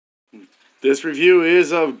This review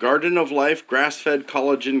is of Garden of Life Grass-Fed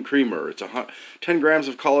Collagen Creamer. It's 10 grams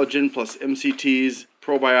of collagen plus MCTs,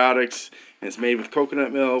 probiotics, and it's made with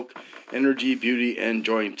coconut milk, energy, beauty, and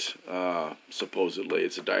joint, supposedly.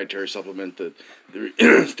 It's a dietary supplement that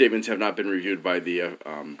the statements have not been reviewed by the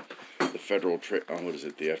federal,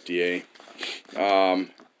 the FDA.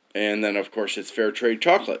 And then, of course, it's fair trade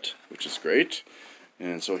chocolate, which is great.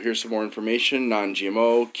 And so here's some more information.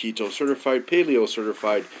 Non-GMO, keto certified, paleo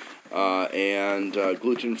certified, and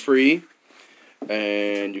gluten-free.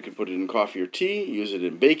 And you can put it in coffee or tea, use it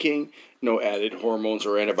in baking. No added hormones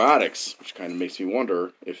or antibiotics, which kind of makes me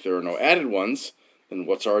wonder if there are no added ones, then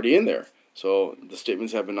what's already in there. So the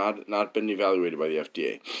statements have not been evaluated by the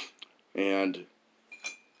FDA. And,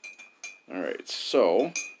 alright,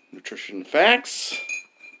 so, nutrition facts.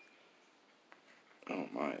 Oh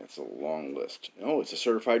my, that's a long list. Oh, it's a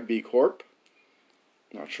certified B Corp.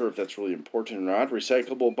 Not sure if that's really important or not.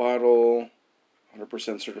 Recyclable bottle,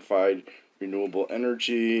 100% certified renewable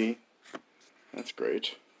energy. That's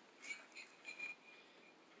great.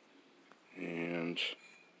 And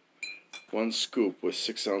 1 scoop with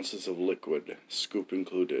 6 ounces of liquid, scoop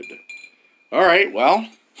included. All right, well,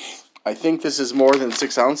 I think this is more than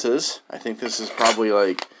 6 ounces. I think this is probably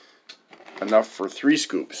like enough for 3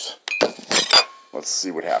 scoops. Let's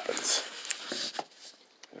see what happens.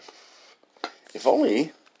 If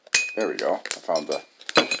only, there we go. I found the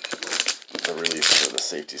release for the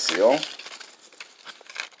safety seal.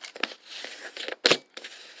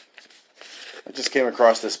 I just came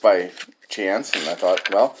across this by chance, and I thought,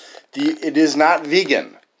 well, it is not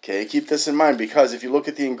vegan. Okay, keep this in mind, because if you look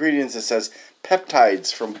at the ingredients, it says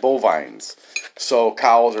peptides from bovines. So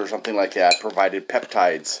cows or something like that provided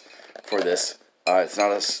peptides for this.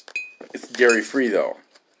 It's dairy-free, though.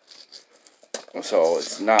 So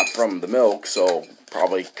it's not from the milk, so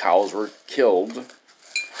probably cows were killed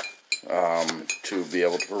to be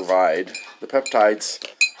able to provide the peptides.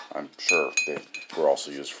 I'm sure they were also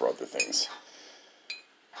used for other things.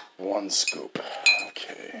 1 scoop.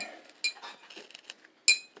 Okay.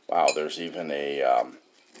 Wow, there's even a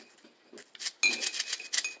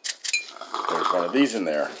there's one of these in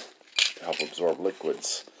there to help absorb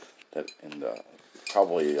liquids that and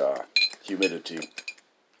probably humidity.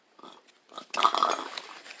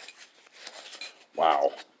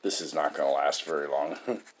 Wow, this is not going to last very long.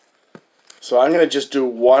 So I'm going to just do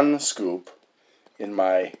 1 scoop in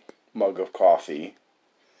my mug of coffee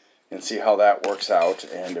and see how that works out,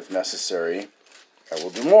 and if necessary, I will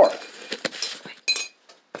do more.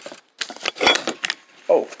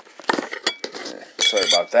 Oh, sorry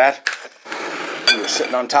about that. You were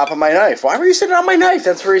sitting on top of my knife. Why were you sitting on my knife?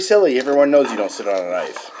 That's very silly. Everyone knows you don't sit on a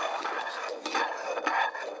knife.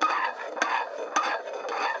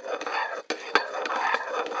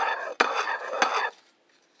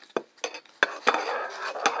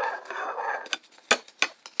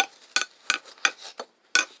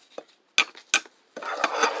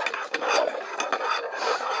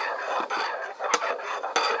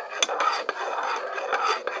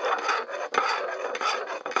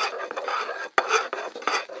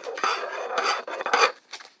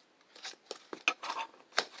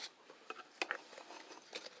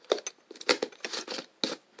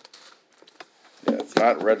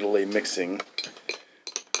 Not readily mixing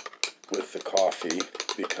with the coffee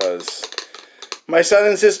because my son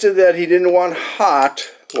insisted that he didn't want hot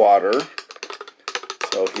water,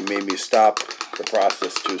 so he made me stop the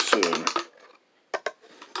process too soon.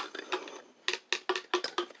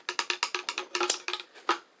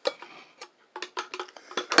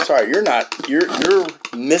 Sorry, you're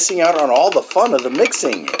missing out on all the fun of the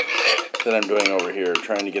mixing that I'm doing over here,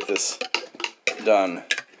 trying to get this done.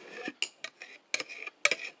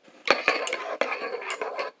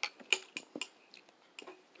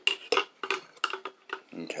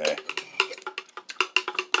 Okay.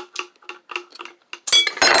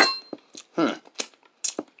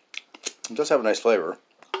 It does have a nice flavor.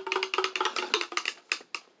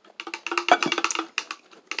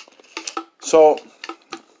 So,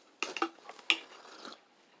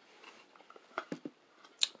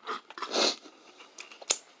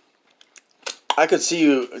 I could see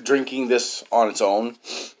you drinking this on its own,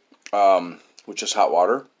 with just hot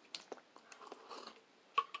water.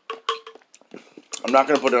 I'm not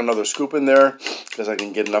going to put another scoop in there because I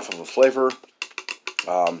can get enough of a flavor.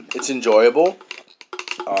 It's enjoyable.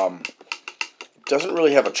 It doesn't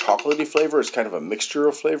really have a chocolatey flavor. It's kind of a mixture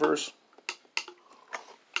of flavors.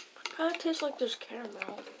 Kind of tastes like there's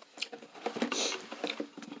caramel.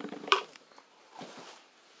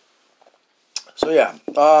 So yeah,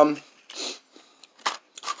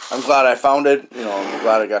 I'm glad I found it. I'm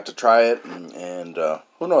glad I got to try it, and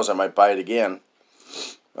who knows, I might buy it again.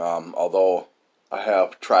 Although I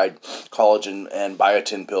have tried collagen and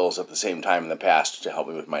biotin pills at the same time in the past to help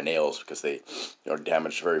me with my nails because they are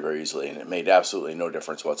damaged very, very easily, and it made absolutely no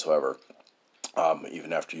difference whatsoever,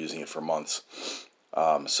 even after using it for months.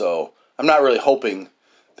 So I'm not really hoping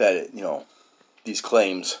that these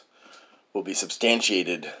claims will be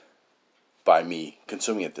substantiated by me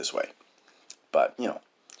consuming it this way. But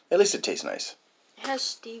at least it tastes nice. It has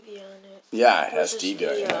stevia in it. Yeah, it has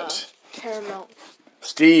stevia in it. Caramel.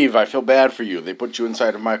 Steve, I feel bad for you. They put you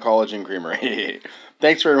inside of my collagen creamer.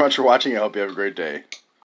 Thanks very much for watching. I hope you have a great day.